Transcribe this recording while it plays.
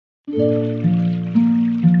What's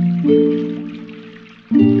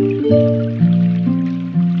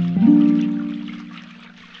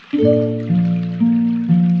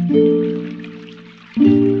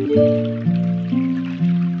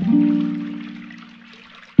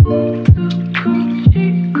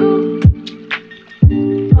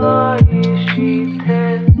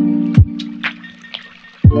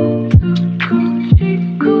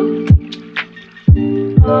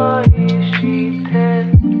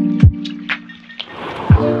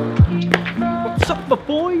up, my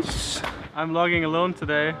boys? I'm vlogging alone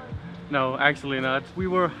today. No, actually not. We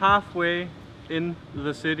were halfway in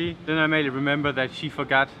the city. Then I made it remember that she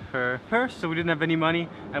forgot her purse, so we didn't have any money,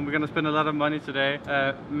 and we're gonna spend a lot of money today.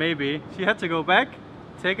 Maybe. She had to go back,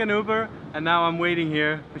 take an Uber, and now I'm waiting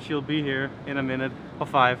here, but she'll be here in a minute or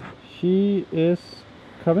 5. She is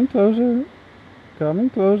coming closer. Coming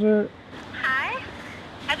closer. Hej.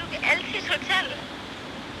 Er du ved Alfis Hotel?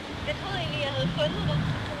 Jeg troede egentlig, jeg havde fundet dig.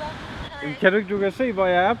 Du kan se, hvor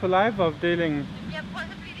jeg er på live-opdelingen. Jeg prøver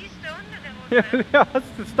at blive lige stående Ja,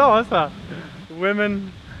 det står også her.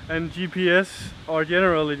 Women and GPS are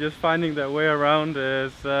generally just finding their way around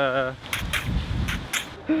is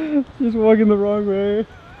just walking the wrong way.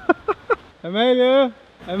 Amalia!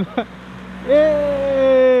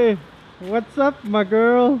 Yay! What's up, my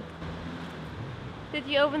girl? Did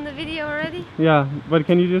you open the video already? Yeah, but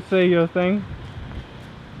can you just say your thing?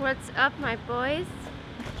 What's up, my boys?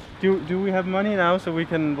 Do we have money now so we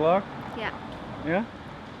can vlog? Yeah. Yeah?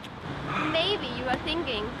 Maybe you are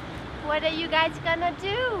thinking, what are you guys gonna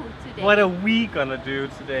do today? What are we gonna do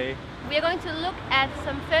today? We are going to look at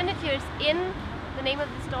some furnitures in the name of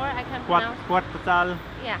the store I can't pronounce. Quattro.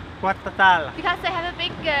 Yeah. Quattro. Because they have a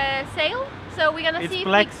big sale, so we're gonna see. It's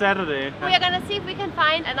Black Saturday. We are gonna see if we can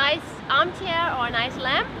find a nice armchair or a nice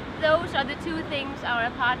lamp. Those are the two things our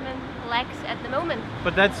apartment lacks at the moment.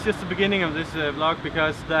 But that's just the beginning of this vlog,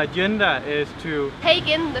 because the agenda is to take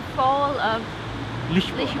in the fall of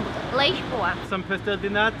LiSBON. Some pastel de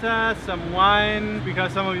nata, some wine,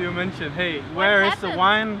 because some of you mentioned, hey, where is the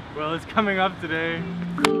wine? Well, it's coming up today.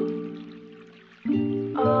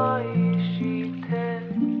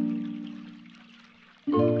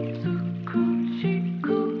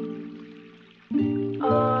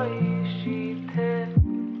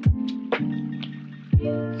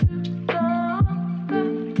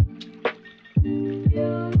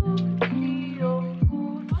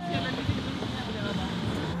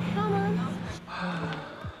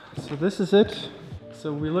 So this is it.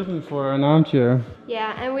 So we're looking for an armchair.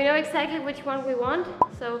 Yeah, and we know exactly which one we want.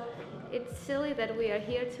 So it's silly that we are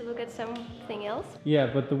here to look at something else. Yeah,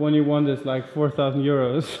 but the one you want is like 4,000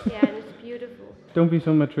 euros. Yeah, and it's beautiful. Don't be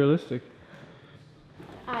so materialistic.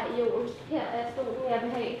 Jo, her er stolen, jeg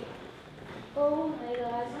vil have. Oh my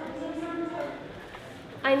god.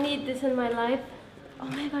 I need this in my life. Oh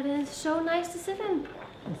my god, it is so nice to sit in.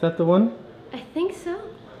 Is that the one? I think so.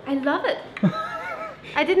 I love it.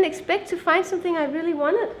 I didn't expect to find something I really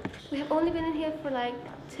wanted. We have only been in here for like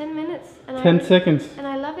 10 minutes. And 10 seconds. And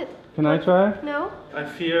I love it. Can I try? No. I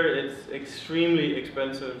fear it's extremely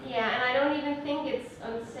expensive. Yeah, and I don't even think it's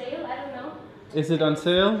on sale. I don't know. Is it on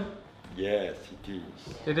sale? Yes, it is.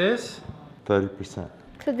 It is? 30%.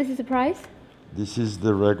 So this is the price? This is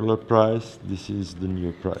the regular price, this is the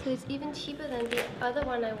new price. So it's even cheaper than the other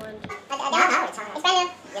one I want. No, it's brand new.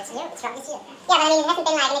 It's new, it's from this year. Yeah, but I mean, it hasn't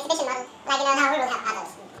been like an exhibition model, like, you know, how we will have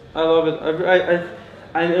others. I love it.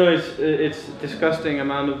 I know it's disgusting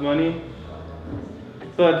amount of money,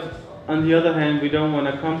 but on the other hand, we don't want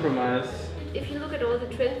to compromise. If you look at all the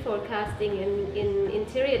trend forecasting in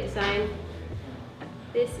interior design,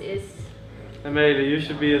 this is... Amalia, you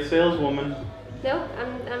should be a saleswoman. No,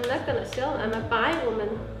 I'm not gonna sell. I'm a buy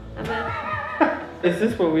woman. Is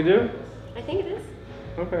this what we do? I think it is.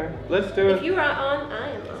 Okay, let's do it. If you are on, I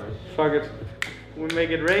am on. Fuck it. We make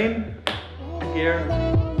it rain here.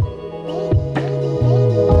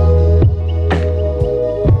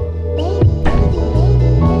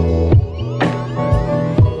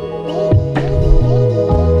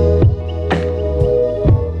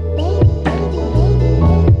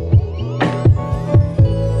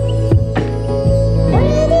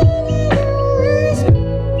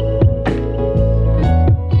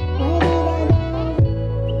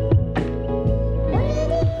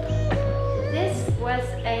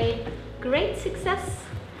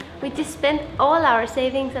 We just spent all our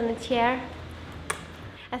savings on the chair.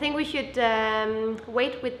 I think we should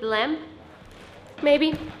wait with the lamp,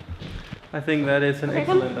 maybe. I think that is an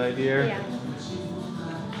excellent idea. Yeah.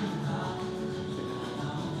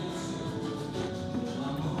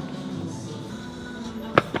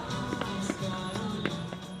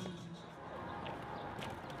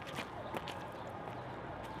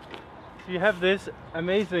 you have this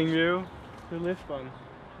amazing view to LiSBON.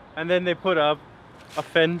 And then they put up a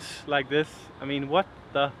fence like this. I mean, what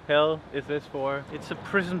the hell is this for? It's a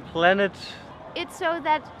prison planet. It's so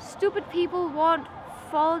that stupid people won't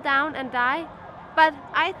fall down and die. But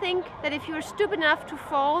I think that if you're stupid enough to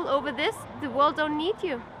fall over this, the world don't need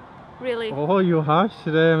you. Really. Oh, you're harsh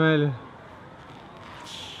today, Amalie.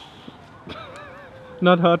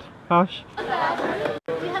 Not hot, harsh. Do you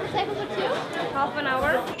have a table for two? Half an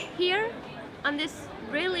hour. Here, on this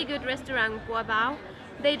really good restaurant, Boabao,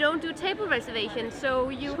 they don't do table reservations. So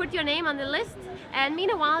you put your name on the list, and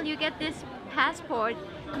meanwhile you get this passport.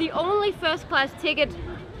 The only first class ticket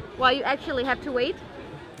while you actually have to wait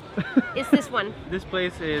is this one. This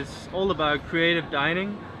place is all about creative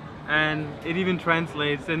dining, and it even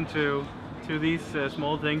translates into these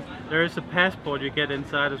small things. There is a passport you get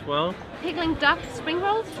inside as well. Pickling duck spring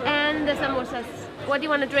rolls and the samosas. What do you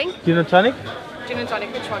want to drink? Gin and tonic? Gin and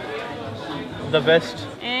tonic, which one? The best.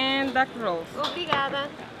 And duck rolls. Obrigada.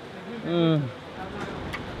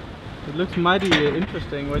 It looks mighty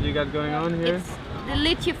interesting what you got going on here. It's the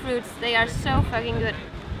lychee fruits. They are so fucking good.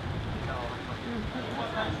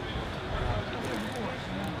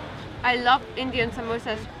 I love Indian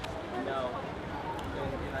samosas.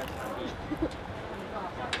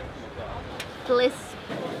 Bliss.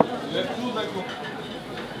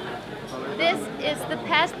 This is the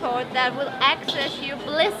passport that will access your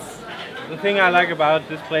bliss. The thing I like about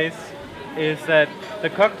this place is that the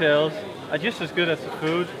cocktails are just as good as the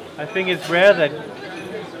food. I think it's rare that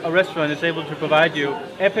a restaurant is able to provide you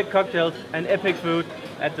epic cocktails and epic food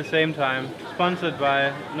at the same time. Sponsored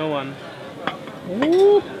by no one.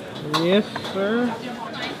 Ooh, yes, sir.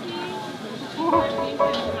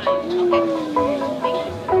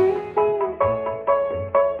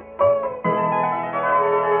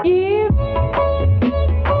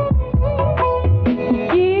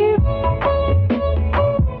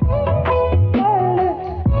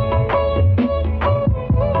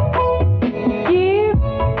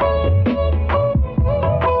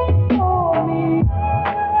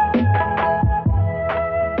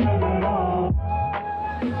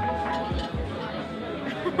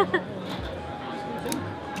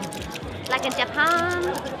 Like in Japan.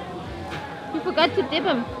 You forgot to dip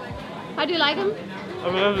them. How do you like them?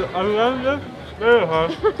 I love it. Very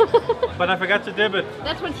hard. But I forgot to dip it.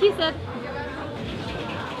 That's what she said.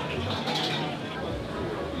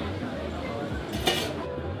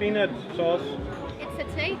 Peanut sauce. It's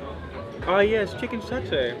satay. Oh yes, chicken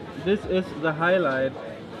satay. This is the highlight.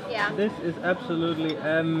 Yeah. This is absolutely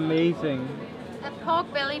amazing. A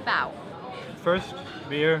pork belly bao. First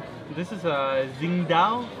beer. This is a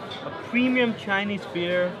Tsingtao, a premium Chinese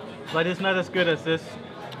beer, but it's not as good as this.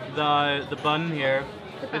 The bun here.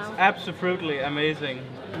 It's absolutely amazing.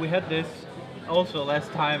 We had this also last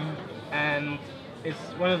time, and it's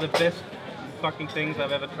one of the best fucking things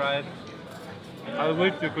I've ever tried. I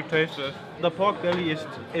wish you could taste it. The pork belly is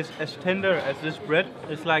as tender as this bread.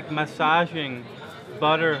 It's like massaging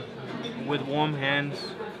butter with warm hands.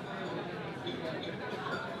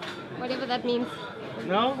 Whatever that means.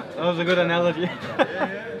 No? That was a good analogy.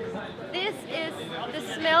 This is the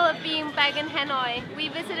smell of being back in Hanoi. We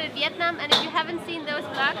visited Vietnam, and if you haven't seen those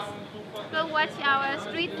vlogs, go watch our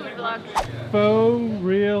street food vlog. For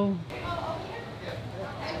real.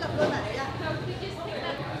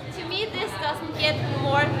 To me, this doesn't get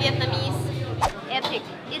more Vietnamese epic.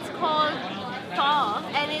 It's called pho,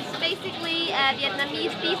 and it's basically a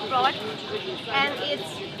Vietnamese beef broth, and it's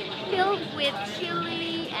filled with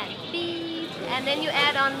chili and beef, and then you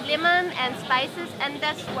add on lemon and spices, and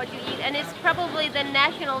that's what you eat. And it's probably the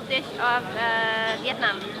national dish of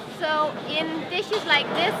Vietnam. So in dishes like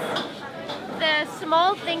this, the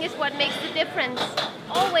small thing is what makes the difference.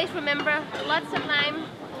 Always remember, lots of lime,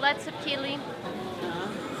 lots of chili.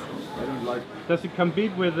 Does it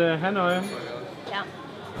compete with Hanoi? Yeah.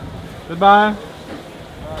 Goodbye.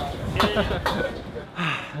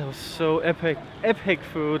 That was so epic. Epic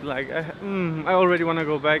food. Like I already want to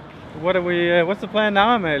go back. What are we? What's the plan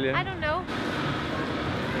now, Amalie? I don't know.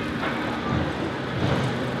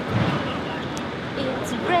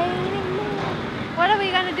 It's raining. What are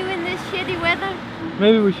we gonna do in this shitty weather?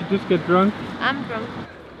 Maybe we should just get drunk. I'm drunk.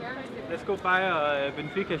 Let's go buy a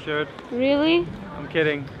Benfica shirt. Really? I'm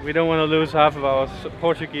kidding. We don't want to lose half of our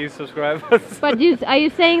Portuguese subscribers. But are you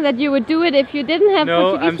saying that you would do it if you didn't have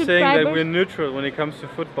No, Portuguese I'm saying subscribers? that we're neutral when it comes to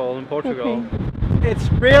football in Portugal. Okay.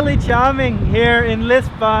 It's really charming here in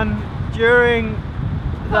LiSBON during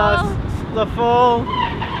the fall,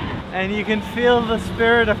 and you can feel the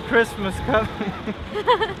spirit of Christmas coming.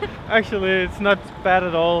 Actually, it's not bad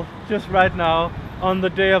at all. Just right now, on the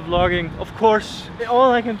day of vlogging. Of course,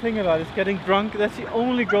 all I can think about is getting drunk. That's the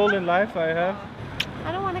only goal in life I have.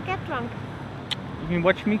 I don't want to get drunk. You can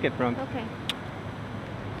watch me get drunk. Okay.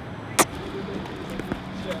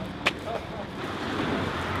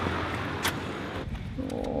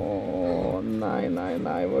 Åh,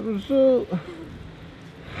 nej, hvor er du sød.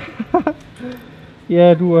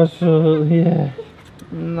 Ja, du er sød, ja.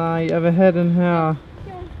 Nej, jeg vil have den her.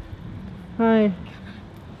 Hi.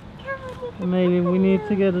 Maybe we need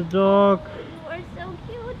to get a dog. You are so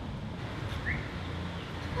cute.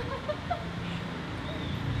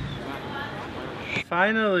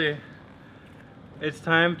 Finally, it's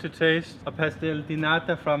time to taste a pastel di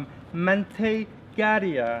nata from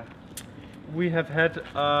Mantegaria. We have had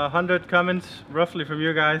 100 comments roughly from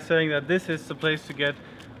you guys saying that this is the place to get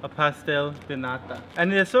a pastel di nata.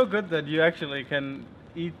 And they're so good that you actually can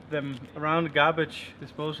eat them around garbage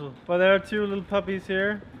disposal. But there are two little puppies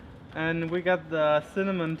here, and we got the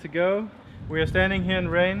cinnamon to go. We are standing here in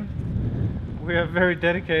rain. We are very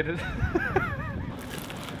dedicated.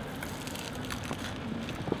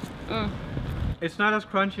 It's not as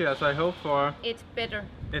crunchy as I hoped for. It's bitter.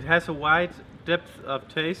 It has a wide depth of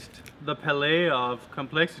taste. The palette of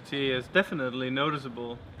complexity is definitely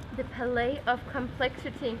noticeable. The palette of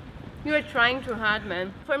complexity. You are trying too hard,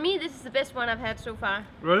 man. For me, this is the best one I've had so far.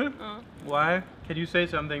 Really? Why? Can you say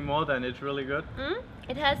something more than it's really good?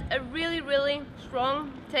 It has a really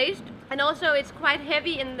strong taste, and also it's quite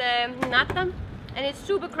heavy in the nata, and it's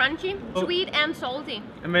super crunchy, sweet and salty.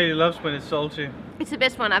 Amelie loves when it's salty. It's the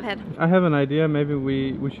best one I've had. I have an idea. Maybe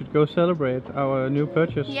we should go celebrate our new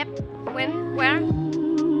purchase. Yep. When? Where?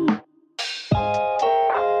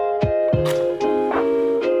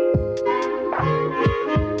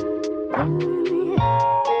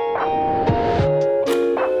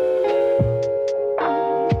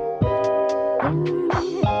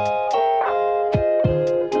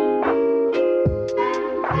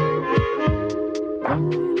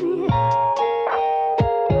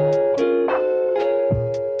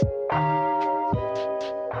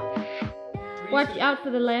 Watch out for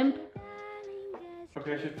the lamp.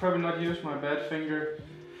 Okay, I should probably not use my bad finger.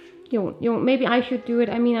 Yo, maybe I should do it.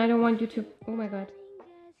 I mean, I don't want you to... Oh my god.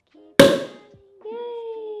 Yay!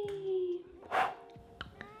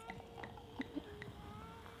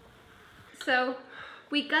 So,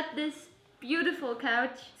 we got this beautiful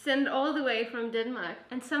couch sent all the way from Denmark,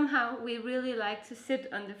 and somehow we really like to sit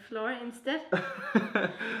on the floor instead.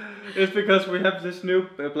 It's because we have this new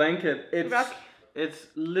blanket. Rock. It's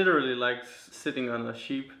literally like sitting on a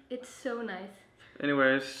sheep. It's so nice.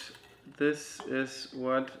 Anyways, this is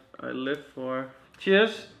what I live for.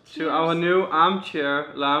 Cheers to our new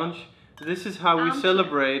armchair lounge. This is how we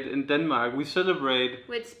celebrate in Denmark. We celebrate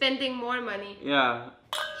with spending more money. Yeah.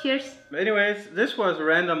 Cheers. Anyways, this was a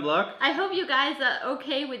random vlog. I hope you guys are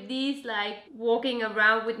okay with these like walking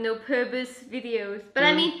around with no purpose videos. But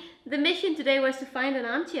I mean, the mission today was to find an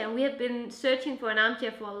armchair, and we have been searching for an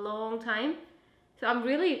armchair for a long time. So I'm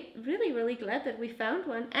really glad that we found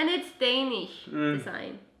one. And it's Danish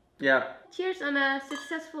design. Yeah. Cheers on a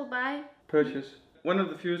successful buy. Purchase. One of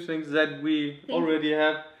the few things that we already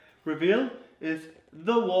have revealed is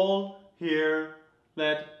the wall here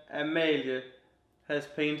that Amalie has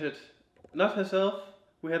painted. Not herself,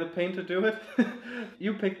 we had a painter do it.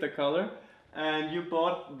 You picked the color and you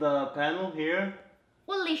bought the panel here.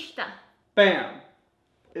 Lista. Bam!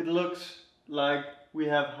 It looks like we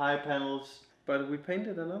have high panels, but we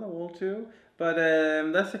painted another wall too. But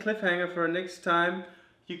that's the cliffhanger for next time.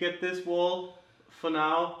 You get this wall for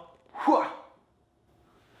now.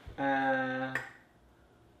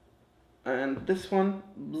 And this one.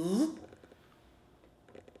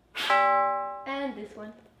 And this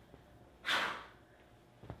one.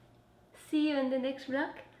 See you in the next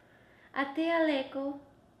vlog. Ate Aleko.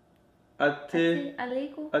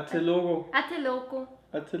 Ate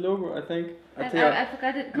logo, I think. I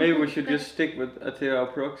forgot it. Maybe we should just stick with Ate our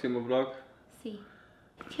proximo vlog. See.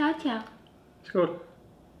 Ciao, ciao. Skål.